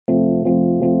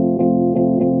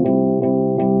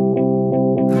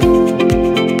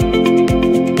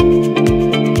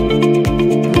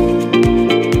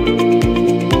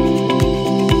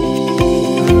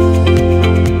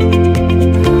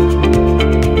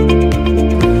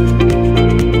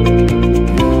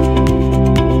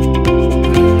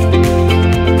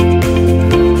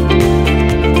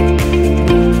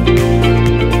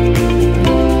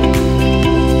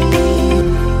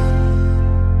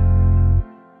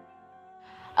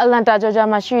Atlanta, Georgia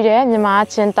မှာရှိတဲ့မြန်မာ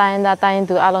ချင်းတိုင်းသားတိုင်း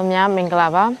သူအားလုံးများမင်္ဂလာ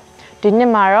ပါဒီနှ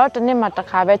စ်မှာတော့တစ်နှစ်မှာတစ်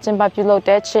ခါပဲကျင်းပပြုလုပ်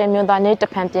တဲ့ချင်းမျိုးသားနေ့တ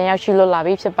ဖန်ပြန်ရောက်ရှိလို့လာ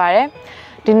ပြီဖြစ်ပါတယ်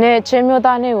ဒီနေ့ချင်းမျိုး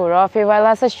သားနေ့ကိုတော့ February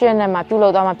 18 ရက်နေ့မှာပြုလု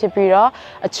ပ်သွားမှာဖြစ်ပြီးတော့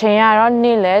အချိန်ကတော့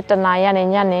နေ့လယ်တနာရီနဲ့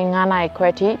ညနေ9:00နာရီခွဲ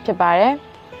ထိဖြစ်ပါတယ်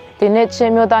ဒီနေ့ချ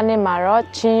င်းမျိုးသားနေ့မှာတော့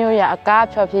ချင်းရိုးရာအကား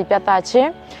ဖျော်ဖြေပြသခြင်း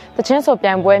တချင်းဆို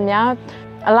ပြိုင်ပွဲများ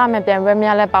အလှမဲ့ပြိုင်ပွဲ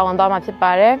များလည်းပါဝင်သွားမှာဖြစ်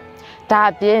ပါတယ်ဒါ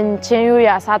အပြင်ချင်းရိုး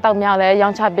ရာစားတောက်များလည်းရော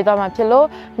င်းချပေးသွားမှာဖြစ်လို့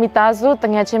မိသားစုတ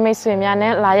ငယ်ချင်းမိတ်ဆွေများ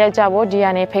နဲ့လာရောက်ကြဖို့ဒီက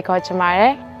နေ့ဖိတ်ခေါ်ချင်ပါတ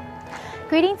ယ်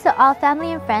Greetings to all family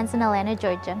and friends in Atlanta,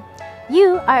 Georgia. You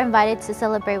are invited to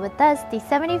celebrate with us the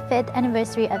 75th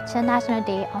anniversary of Chin National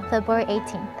Day on February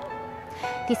 18th.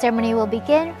 The ceremony will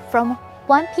begin from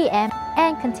 1 p.m.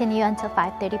 and continue until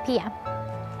 5:30 p.m.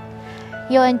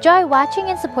 You'll enjoy watching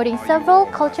and supporting several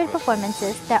cultural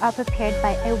performances that are prepared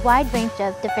by a wide range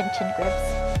of different Chin groups.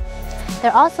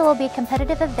 There also will be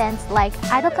competitive events like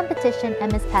Idol Competition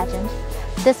and Miss Pageant.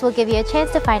 This will give you a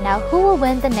chance to find out who will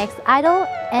win the next Idol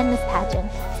and Miss Pageant.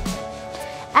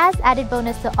 As added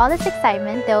bonus to all this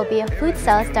excitement, there will be a food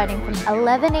sale starting from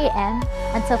 11 a.m.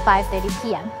 until 5:30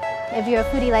 p.m. If you're a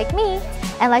foodie like me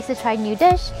and likes to try a new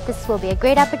dish, this will be a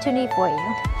great opportunity for you.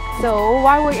 So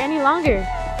why wait any longer?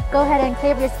 Go ahead and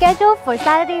clear up your schedule for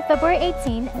Saturday, February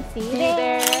 18th and see you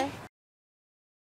there.